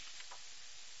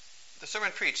The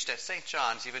sermon preached at St.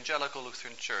 John's Evangelical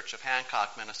Lutheran Church of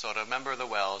Hancock, Minnesota, member of the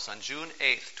Wells, on June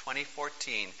 8th,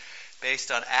 2014, based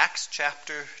on Acts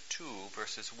chapter 2,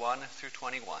 verses 1 through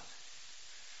 21.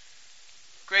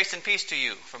 Grace and peace to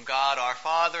you from God our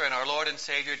Father and our Lord and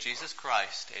Savior Jesus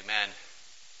Christ. Amen.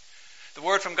 The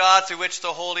word from God through which the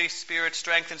Holy Spirit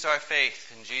strengthens our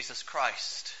faith in Jesus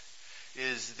Christ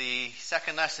is the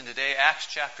second lesson today, Acts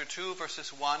chapter 2, verses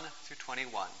 1 through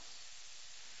 21.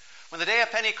 When the day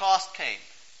of Pentecost came,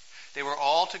 they were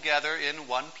all together in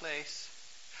one place.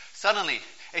 Suddenly,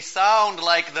 a sound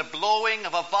like the blowing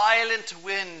of a violent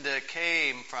wind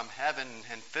came from heaven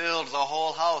and filled the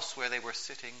whole house where they were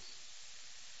sitting.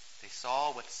 They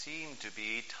saw what seemed to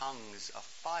be tongues of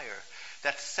fire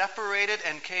that separated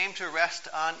and came to rest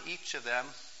on each of them.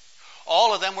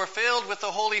 All of them were filled with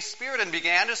the Holy Spirit and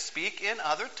began to speak in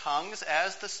other tongues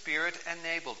as the Spirit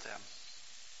enabled them.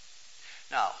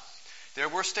 Now, there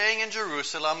were staying in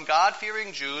Jerusalem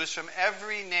God-fearing Jews from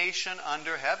every nation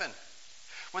under heaven.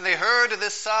 When they heard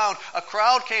this sound, a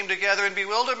crowd came together in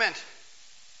bewilderment,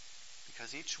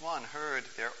 because each one heard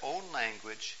their own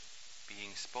language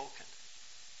being spoken.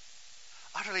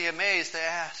 Utterly amazed, they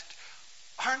asked,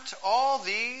 "Aren't all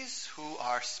these who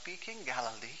are speaking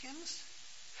Galileans?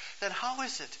 Then how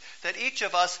is it that each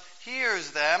of us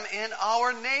hears them in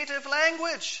our native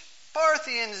language?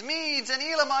 Parthians, Medes, and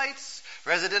Elamites,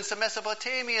 residents of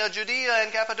Mesopotamia, Judea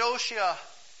and Cappadocia,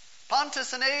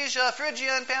 Pontus and Asia,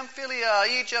 Phrygia and Pamphylia,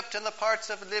 Egypt and the parts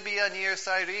of Libya near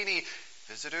Cyrene,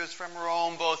 visitors from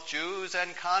Rome, both Jews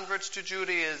and converts to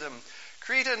Judaism,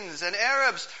 Cretans and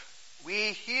Arabs,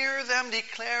 we hear them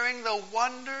declaring the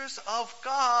wonders of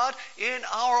God in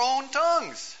our own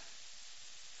tongues."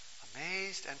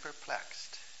 Amazed and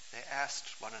perplexed, they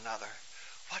asked one another,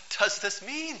 "What does this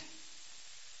mean?"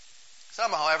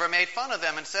 Some, however, made fun of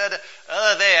them and said,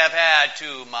 "They have had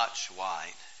too much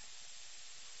wine."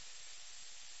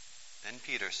 Then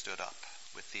Peter stood up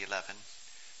with the 11,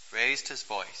 raised his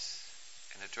voice,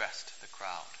 and addressed the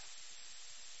crowd.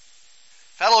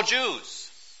 "Fellow Jews,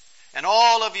 and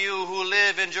all of you who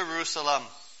live in Jerusalem,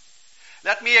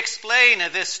 let me explain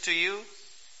this to you.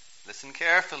 Listen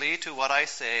carefully to what I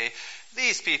say.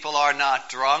 These people are not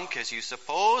drunk, as you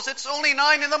suppose. It's only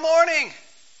 9 a.m.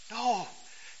 No,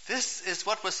 this is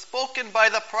what was spoken by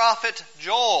the prophet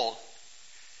Joel.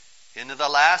 In the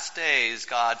last days,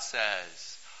 God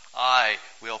says, I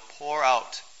will pour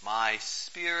out my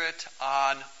Spirit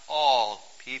on all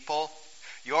people.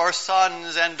 Your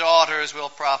sons and daughters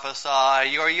will prophesy.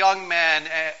 Your young men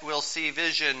will see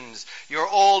visions. Your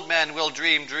old men will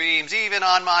dream dreams. Even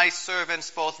on my servants,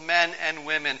 both men and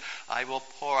women, I will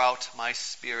pour out my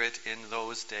Spirit in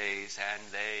those days,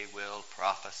 and they will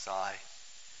prophesy.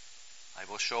 I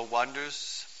will show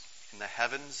wonders in the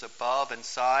heavens above and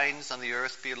signs on the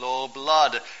earth below,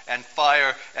 blood and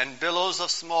fire and billows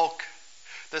of smoke.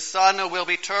 The sun will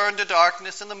be turned to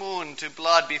darkness and the moon to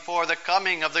blood before the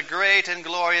coming of the great and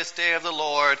glorious day of the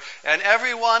Lord. And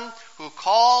everyone who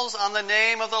calls on the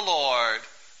name of the Lord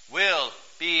will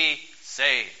be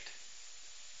saved."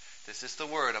 This is the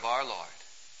word of our Lord.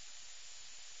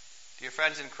 Dear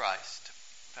friends in Christ,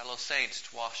 fellow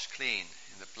saints washed clean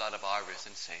in the blood of our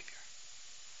risen Savior.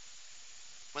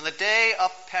 When the day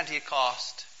of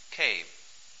Pentecost came,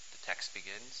 the text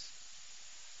begins.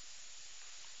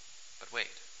 But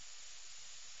wait.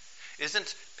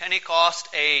 Isn't Pentecost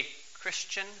a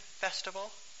Christian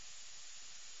festival?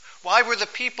 Why were the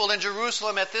people in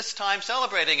Jerusalem at this time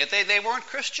celebrating it? They weren't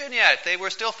Christian yet. They were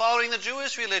still following the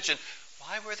Jewish religion.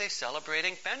 Why were they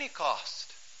celebrating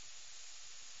Pentecost?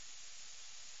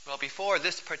 Well, before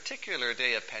this particular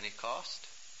day of Pentecost,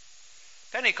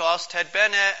 Pentecost had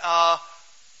been a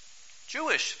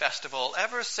Jewish festival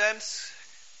ever since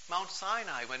Mount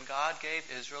Sinai, when God gave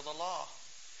Israel the law.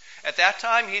 At that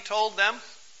time, he told them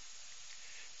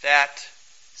that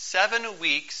 7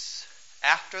 weeks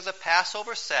after the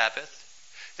Passover Sabbath,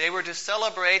 they were to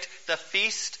celebrate the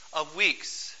Feast of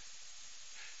Weeks.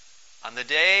 On the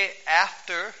day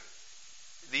after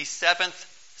the 7th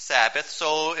Sabbath,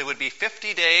 so it would be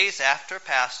 50 days after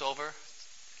Passover,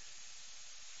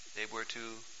 they were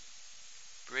to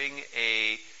bring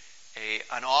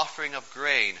an offering of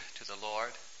grain to the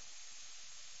Lord.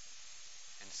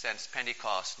 And since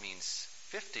Pentecost means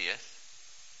 50th,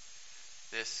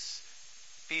 this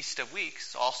Feast of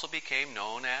Weeks also became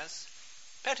known as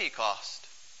Pentecost.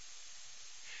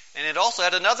 And it also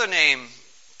had another name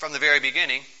from the very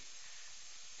beginning,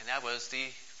 and that was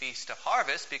the Feast of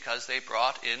Harvest, because they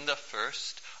brought in the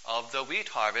first of the wheat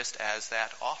harvest as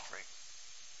that offering.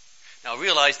 Now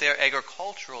realize their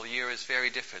agricultural year is very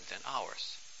different than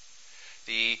ours.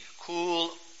 The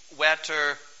cool,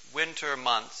 wetter winter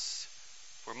months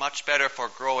were much better for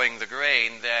growing the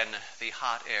grain than the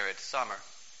hot, arid summer.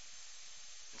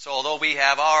 And so although we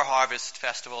have our harvest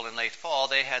festival in late fall,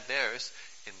 they had theirs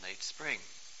in late spring.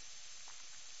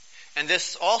 And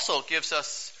this also gives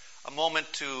us a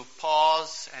moment to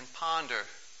pause and ponder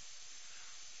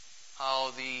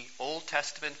how the Old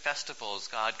Testament festivals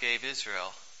God gave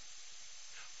Israel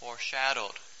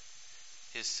foreshadowed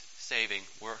his saving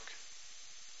work.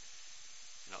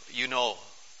 You know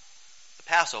the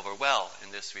Passover well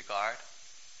in this regard.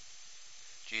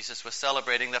 Jesus was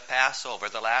celebrating the Passover,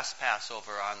 the last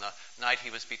Passover, on the night he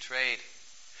was betrayed.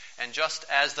 And just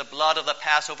as the blood of the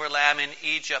Passover lamb in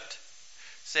Egypt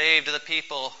saved the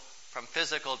people from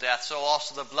physical death, so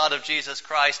also the blood of Jesus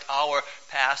Christ, our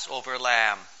Passover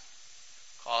lamb,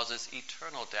 causes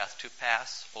eternal death to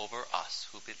pass over us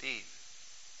who believe.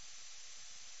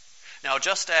 Now,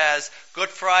 just as Good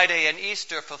Friday and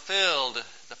Easter fulfilled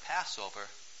the Passover,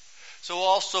 so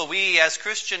also we as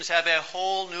Christians have a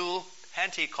whole new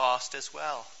Pentecost as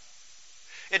well.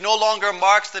 It no longer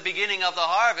marks the beginning of the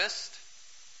harvest,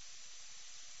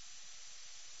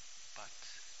 but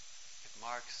it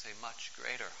marks a much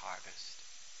greater harvest,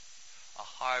 a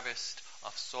harvest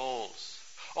of souls.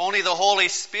 Only the Holy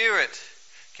Spirit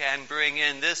can bring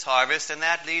in this harvest, and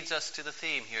that leads us to the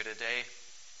theme here today.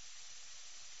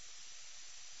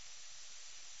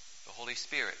 The Holy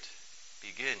Spirit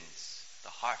begins the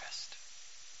harvest.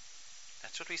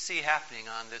 That's what we see happening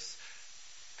on this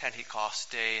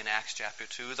Pentecost day in Acts chapter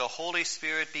 2. The Holy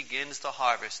Spirit begins the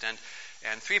harvest.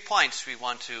 And 3 points we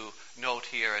want to note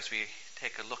here as we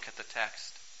take a look at the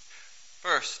text.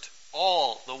 First,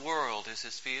 all the world is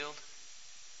his field.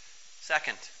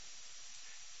 Second,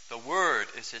 the Word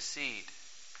is his seed.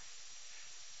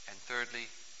 And thirdly,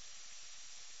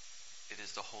 it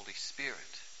is the Holy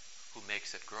Spirit who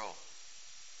makes it grow.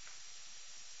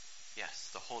 Yes,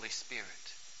 the Holy Spirit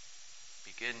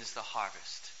begins the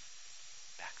harvest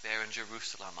back there in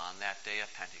Jerusalem on that day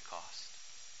of Pentecost.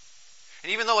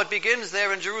 And even though it begins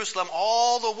there in Jerusalem,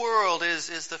 all the world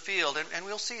is the field, and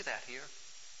we'll see that here.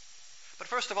 But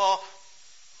first of all,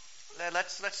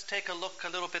 let's take a look a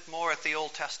little bit more at the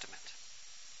Old Testament.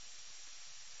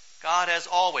 God has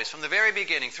always, from the very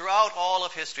beginning, throughout all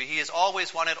of history, he has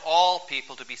always wanted all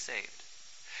people to be saved.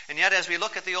 And yet, as we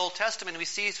look at the Old Testament, we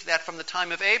see that from the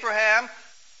time of Abraham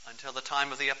until the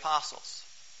time of the apostles,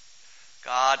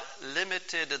 God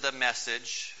limited the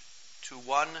message to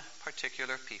one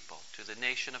particular people, to the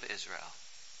nation of Israel.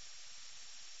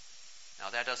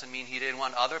 Now, that doesn't mean he didn't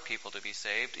want other people to be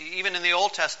saved. Even in the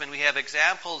Old Testament, we have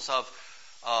examples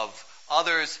of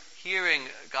others hearing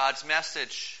God's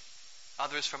message,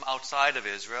 others from outside of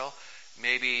Israel.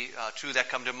 Maybe two that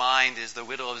come to mind is the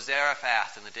widow of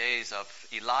Zarephath in the days of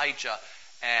Elijah,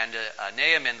 and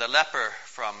Naaman the leper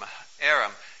from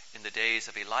Aram in the days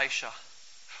of Elisha.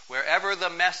 Wherever the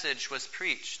message was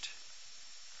preached,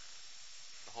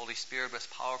 the Holy Spirit was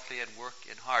powerfully at work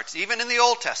in hearts, even in the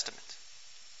Old Testament.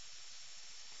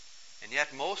 And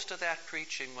yet most of that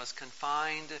preaching was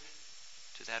confined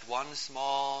to that one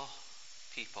small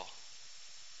people,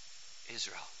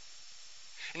 Israel.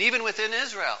 And even within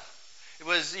Israel, it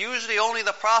was usually only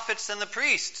the prophets and the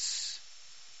priests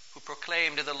who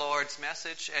proclaimed the Lord's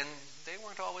message, and they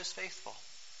weren't always faithful.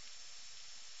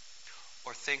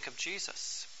 Or think of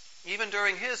Jesus. Even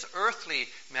during his earthly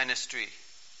ministry,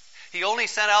 he only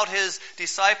sent out his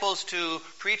disciples to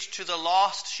preach to the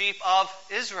lost sheep of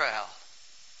Israel.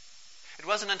 It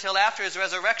wasn't until after his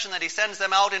resurrection that he sends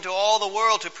them out into all the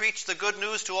world to preach the good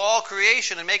news to all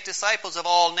creation and make disciples of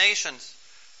all nations.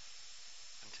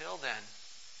 Until then,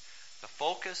 the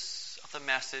focus of the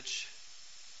message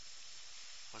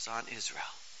was on Israel,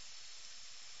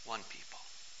 one people.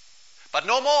 But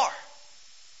no more.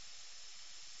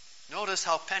 Notice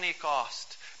how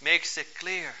Pentecost makes it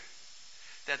clear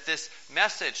that this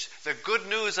message, the good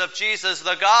news of Jesus,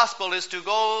 the gospel, is to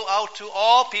go out to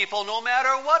all people no matter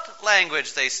what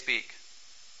language they speak.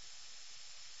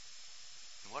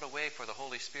 And what a way for the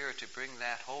Holy Spirit to bring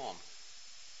that home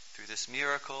through this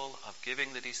miracle of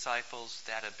giving the disciples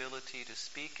that ability to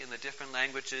speak in the different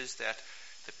languages that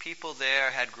the people there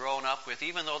had grown up with,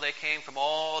 even though they came from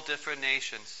all different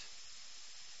nations.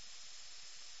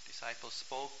 Disciples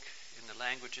spoke in the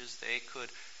languages they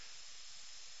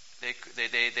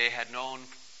had known,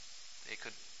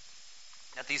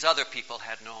 that these other people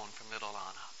had known from little on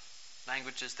up.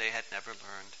 Languages they had never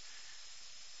learned.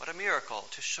 What a miracle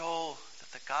to show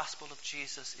that the gospel of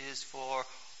Jesus is for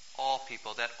all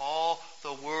people, that all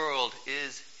the world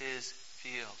is his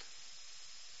field.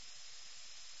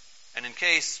 And in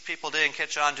case people didn't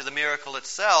catch on to the miracle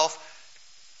itself,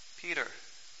 Peter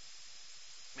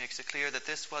makes it clear that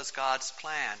this was God's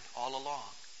plan all along,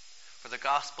 for the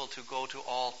gospel to go to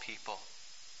all people.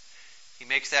 He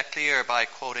makes that clear by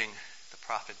quoting the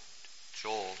prophet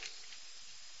Joel.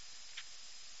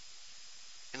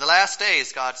 In the last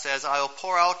days, God says, I will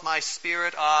pour out my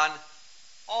Spirit on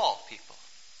all people.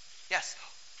 Yes,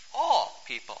 all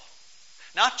people.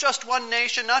 Not just one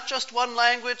nation, not just one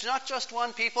language, not just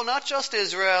one people, not just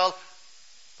Israel,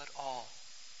 but all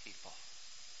people.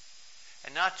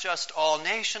 And not just all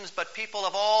nations, but people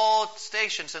of all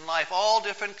stations in life, all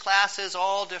different classes,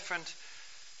 all different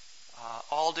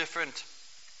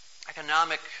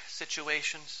economic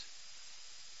situations,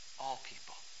 all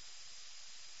people.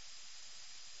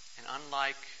 And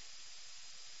unlike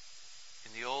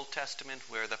in the Old Testament,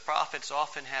 where the prophets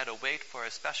often had to wait for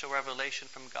a special revelation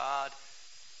from God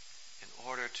in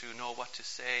order to know what to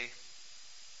say,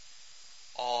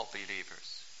 all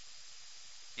believers,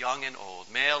 young and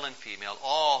old, male and female,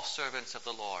 all servants of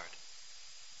the Lord,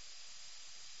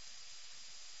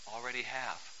 already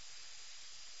have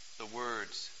the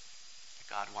words that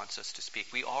God wants us to speak.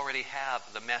 We already have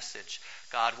the message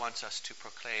God wants us to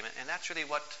proclaim. And that's really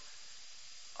what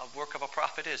a work of a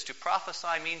prophet is. To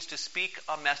prophesy means to speak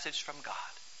a message from God.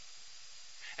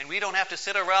 And we don't have to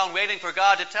sit around waiting for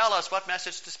God to tell us what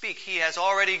message to speak. He has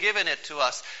already given it to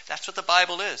us. That's what the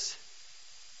Bible is.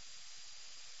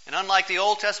 And unlike the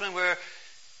Old Testament, where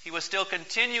He was still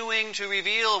continuing to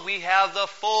reveal, we have the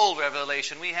full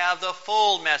revelation. We have the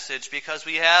full message because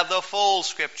we have the full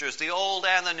Scriptures, the Old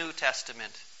and the New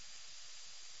Testament.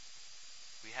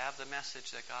 We have the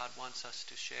message that God wants us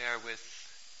to share with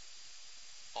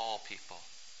all people,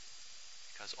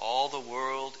 because all the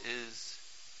world is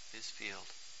His field.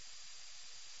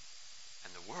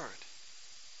 And the Word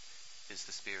is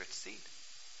the Spirit's seed.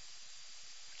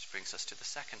 Which brings us to the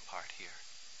second part here.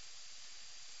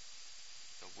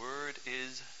 The Word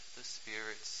is the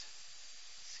Spirit's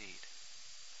seed.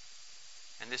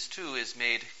 And this too is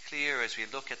made clear as we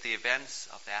look at the events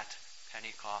of that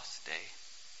Pentecost day.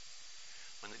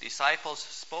 When the disciples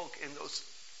spoke in those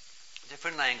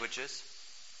different languages,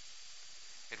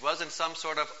 it wasn't some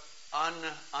sort of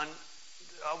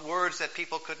words that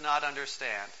people could not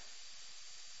understand.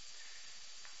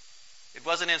 It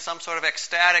wasn't in some sort of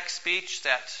ecstatic speech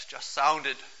that just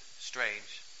sounded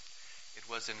strange. It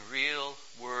was in real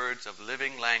words of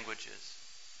living languages.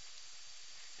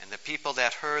 And the people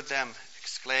that heard them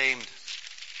exclaimed,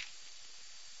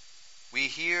 "We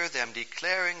hear them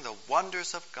declaring the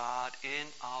wonders of God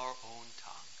in our own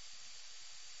tongue."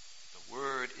 The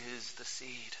Word is the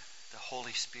seed, the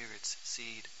Holy Spirit's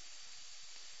seed.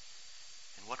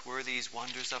 And what were these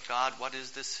wonders of God? What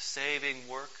is this saving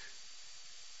work?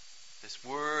 This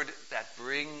Word that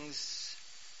brings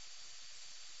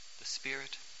the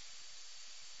Spirit?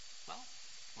 Well,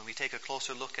 when we take a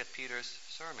closer look at Peter's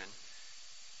sermon,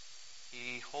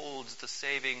 he holds the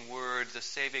saving Word, the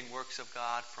saving works of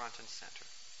God front and center.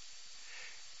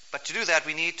 But to do that,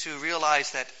 we need to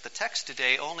realize that the text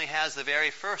today only has the very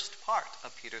first part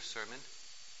of Peter's sermon.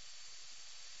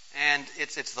 And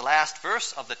it's the last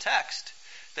verse of the text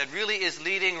that really is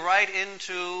leading right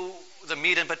into the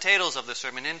meat and potatoes of the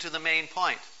sermon, into the main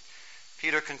point.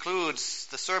 Peter concludes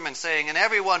the sermon saying, and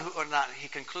everyone who,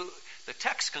 the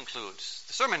text concludes,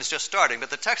 the sermon is just starting, but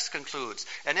the text concludes,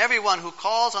 and everyone who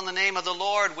calls on the name of the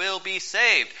Lord will be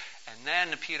saved. And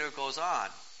then Peter goes on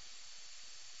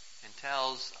and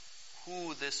tells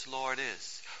who this Lord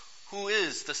is. Who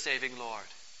is the saving Lord?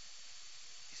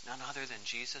 He's none other than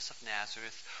Jesus of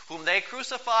Nazareth, whom they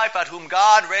crucified, but whom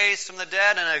God raised from the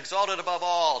dead and exalted above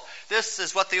all. This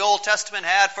is what the Old Testament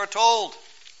had foretold.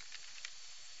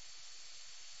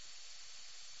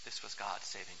 This was God's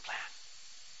saving plan.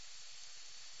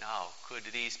 Now, could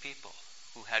these people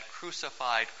who had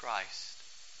crucified Christ,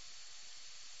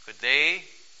 could they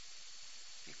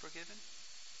be forgiven?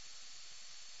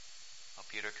 Well,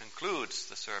 Peter concludes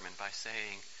the sermon by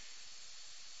saying,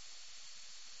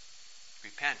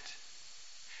 repent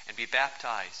and be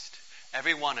baptized,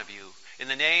 every one of you, in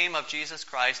the name of Jesus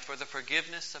Christ for the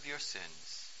forgiveness of your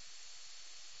sins.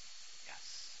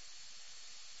 Yes,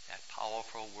 that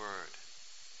powerful word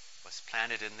was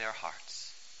planted in their hearts.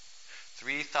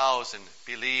 3,000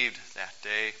 believed that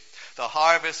day. The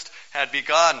harvest had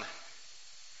begun,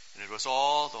 and it was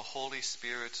all the Holy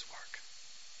Spirit's work.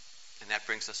 And that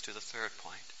brings us to the third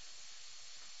point.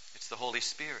 It's the Holy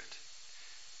Spirit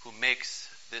who makes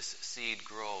this seed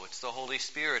grow. It's the Holy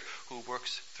Spirit who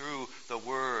works through the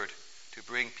Word to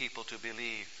bring people to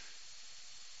believe.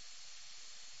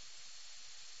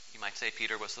 You might say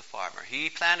Peter was the farmer. He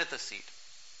planted the seed,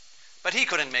 but he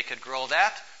couldn't make it grow.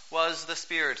 That was the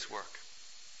Spirit's work.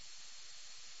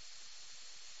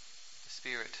 The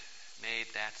Spirit made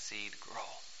that seed grow.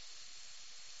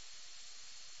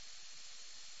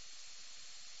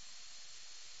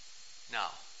 Now,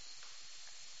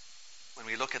 when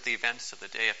we look at the events of the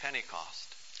day of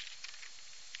Pentecost,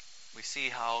 we see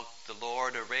how the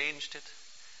Lord arranged it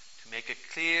to make it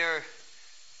clear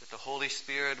that the Holy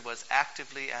Spirit was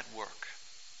actively at work.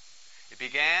 It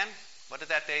began, what did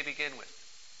that day begin with?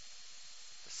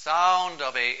 The sound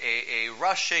of a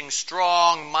rushing,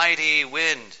 strong, mighty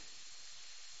wind.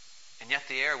 And yet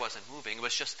the air wasn't moving, it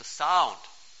was just the sound.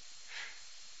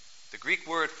 The Greek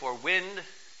word for wind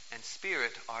and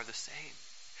spirit are the same.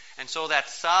 And so that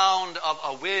sound of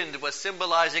a wind was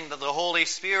symbolizing that the Holy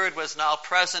Spirit was now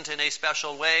present in a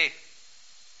special way.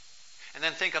 And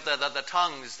then think of the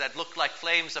tongues that looked like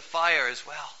flames of fire as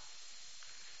well,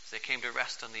 as they came to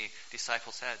rest on the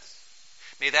disciples' heads.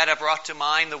 May that have brought to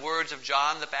mind the words of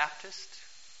John the Baptist.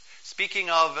 Speaking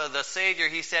of the Savior,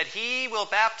 he said, "He will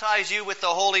baptize you with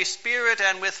the Holy Spirit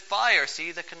and with fire."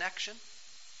 See the connection?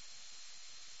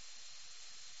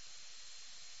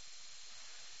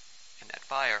 And that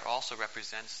fire also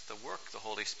represents the work the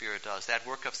Holy Spirit does, that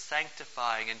work of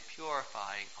sanctifying and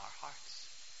purifying our hearts.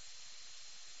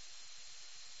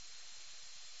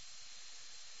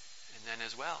 And then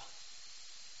as well,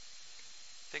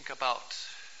 think about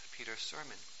Peter's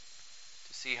sermon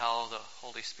to see how the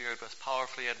Holy Spirit was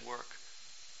powerfully at work,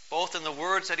 both in the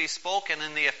words that he spoke and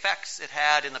in the effects it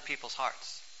had in the people's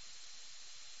hearts.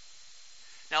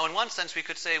 Now, in one sense, we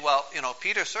could say, well,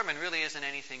 Peter's sermon really isn't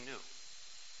anything new.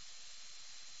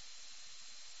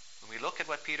 When we look at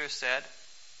what Peter said,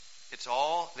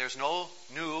 there's no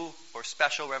new or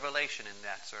special revelation in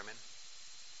that sermon.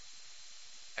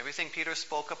 Everything Peter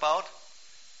spoke about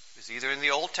was either in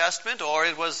the Old Testament or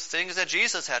it was things that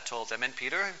Jesus had told them. And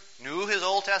Peter knew his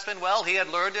Old Testament well. He had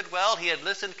learned it well. He had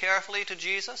listened carefully to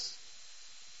Jesus.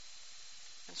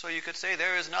 And so you could say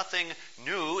there is nothing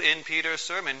new in Peter's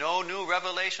sermon, no new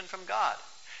revelation from God.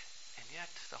 And yet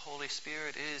the Holy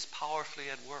Spirit is powerfully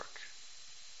at work.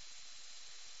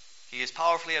 He is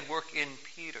powerfully at work in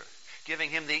Peter, giving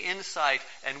him the insight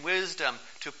and wisdom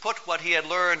to put what he had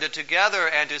learned together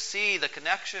and to see the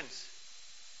connections.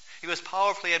 He was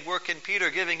powerfully at work in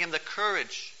Peter, giving him the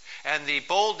courage and the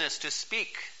boldness to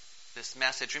speak this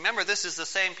message. Remember, this is the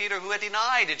same Peter who had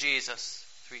denied Jesus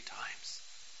 3 times.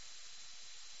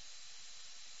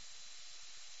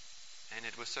 And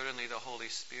it was certainly the Holy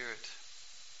Spirit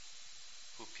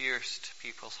who pierced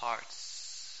people's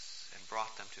hearts and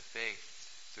brought them to faith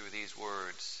through these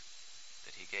words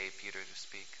that he gave Peter to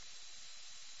speak.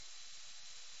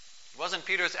 It wasn't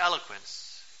Peter's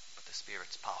eloquence, but the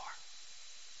Spirit's power.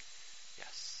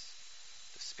 Yes,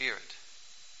 the Spirit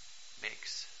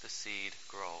makes the seed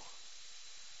grow.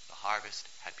 The harvest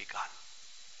had begun.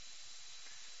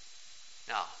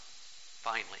 Now,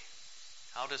 finally,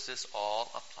 how does this all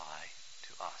apply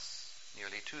to us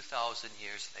nearly 2,000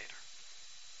 years later?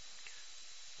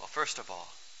 Well, first of all,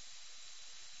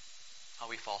 how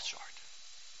we fall short.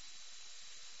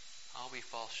 How we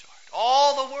fall short.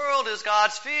 All the world is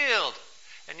God's field.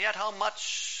 And yet how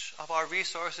much of our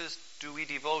resources do we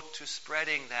devote to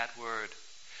spreading that word?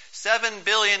 7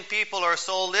 billion people or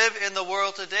so live in the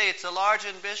world today. It's the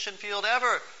largest mission field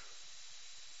ever.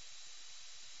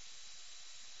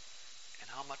 And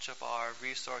how much of our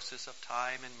resources of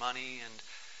time and money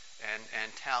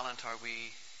and talent are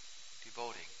we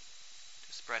devoting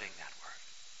to spreading that word?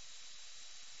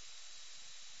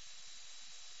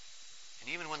 And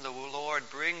even when the Lord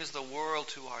brings the world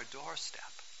to our doorstep,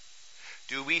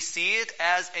 do we see it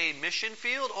as a mission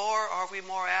field, or are we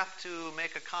more apt to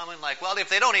make a comment like, well, if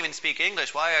they don't even speak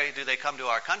English, why do they come to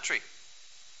our country?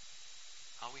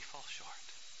 How we fall short.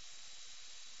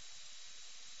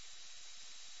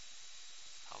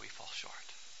 How we fall short.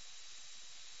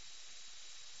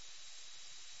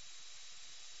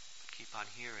 But keep on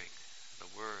hearing the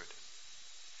word.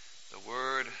 The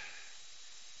word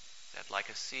that like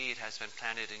a seed has been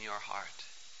planted in your heart.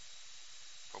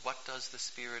 For what does the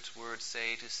Spirit's word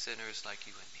say to sinners like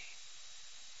you and me?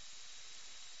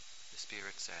 The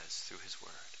Spirit says through his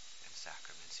word and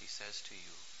sacraments, he says to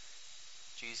you,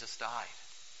 Jesus died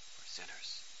for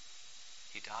sinners.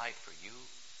 He died for you.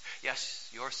 Yes,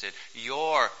 your sin.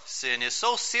 Your sin is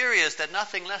so serious that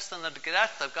nothing less than the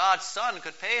death of God's Son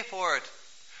could pay for it.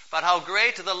 But how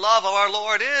great the love of our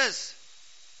Lord is.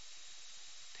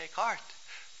 Take heart.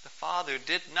 The Father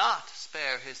did not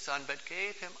spare his Son, but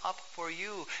gave him up for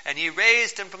you. And he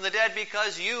raised him from the dead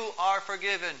because you are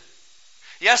forgiven.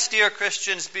 Yes, dear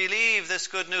Christians, believe this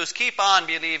good news. Keep on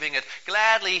believing it.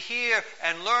 Gladly hear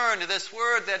and learn this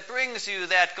word that brings you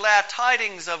that glad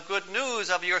tidings of good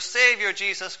news of your Savior,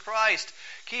 Jesus Christ.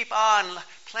 Keep on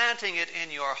planting it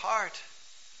in your heart.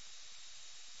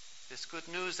 This good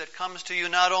news that comes to you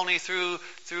not only through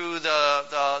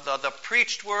the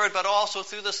preached word, but also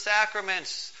through the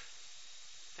sacraments.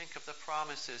 Think of the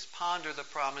promises, ponder the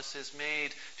promises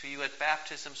made to you at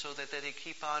baptism so that they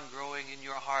keep on growing in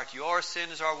your heart. Your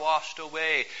sins are washed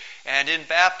away, and in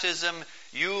baptism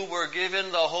you were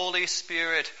given the Holy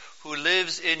Spirit who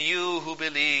lives in you who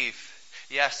believe.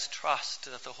 Yes, trust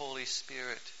that the Holy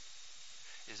Spirit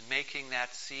is making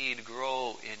that seed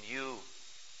grow in you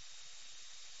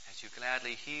as you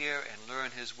gladly hear and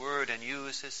learn His Word and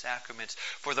use His sacraments.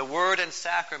 For the Word and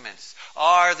sacraments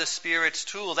are the Spirit's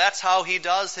tool. That's how He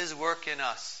does His work in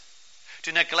us.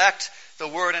 To neglect the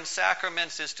Word and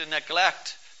sacraments is to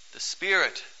neglect the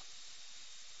Spirit.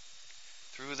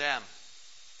 Through them,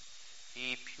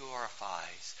 He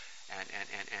purifies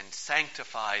and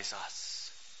sanctifies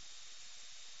us.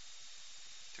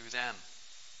 Through them,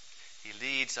 He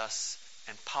leads us,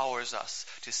 empowers us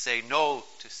to say no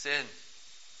to sin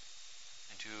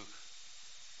and to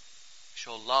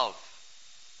show love,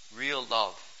 real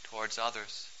love towards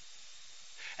others.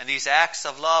 And these acts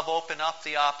of love open up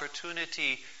the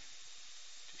opportunity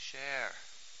to share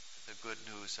the good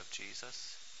news of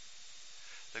Jesus,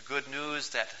 the good news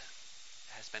that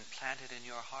has been planted in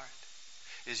your heart,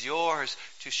 is yours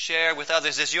to share with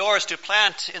others, is yours to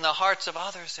plant in the hearts of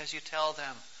others as you tell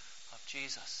them of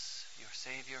Jesus, your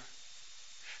Savior.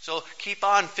 So keep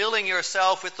on filling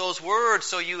yourself with those words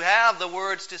so you have the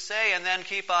words to say, and then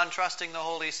keep on trusting the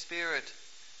Holy Spirit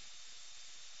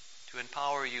to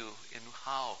empower you in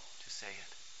how to say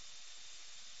it.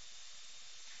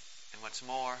 And what's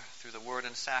more, through the Word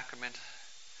and Sacrament,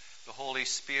 the Holy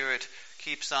Spirit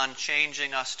keeps on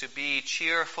changing us to be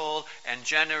cheerful and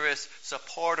generous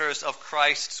supporters of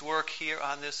Christ's work here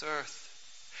on this earth.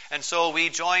 And so we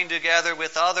join together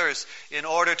with others in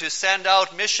order to send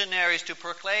out missionaries to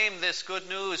proclaim this good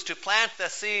news, to plant the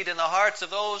seed in the hearts of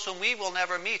those whom we will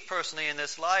never meet personally in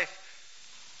this life.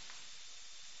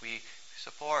 We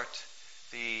support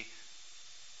the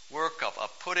work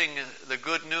of putting the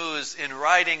good news in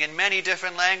writing in many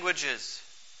different languages.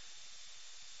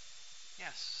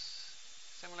 Yes,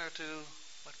 similar to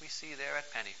what we see there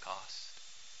at Pentecost.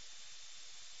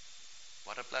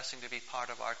 What a blessing to be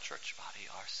part of our church body,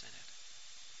 our synod.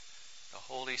 The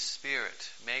Holy Spirit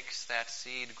makes that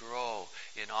seed grow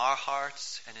in our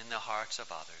hearts and in the hearts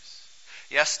of others.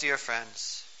 Yes, dear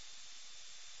friends,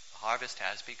 the harvest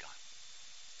has begun.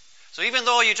 So even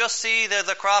though you just see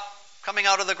the crop coming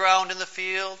out of the ground in the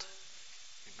field,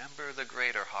 remember the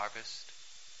greater harvest.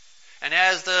 And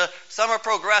as the summer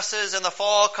progresses and the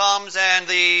fall comes and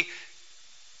the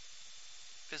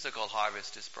physical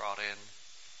harvest is brought in,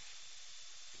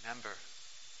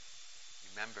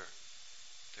 remember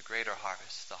the greater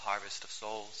harvest, the harvest of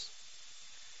souls.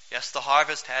 Yes, the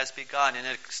harvest has begun, and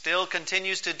it still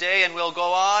continues today and will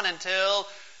go on until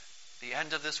the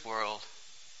end of this world,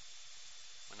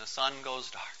 when the sun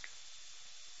goes dark.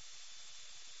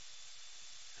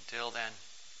 Until then,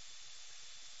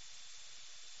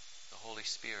 the Holy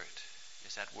Spirit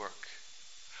is at work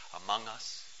among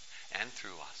us and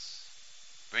through us,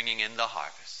 bringing in the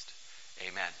harvest.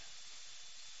 Amen.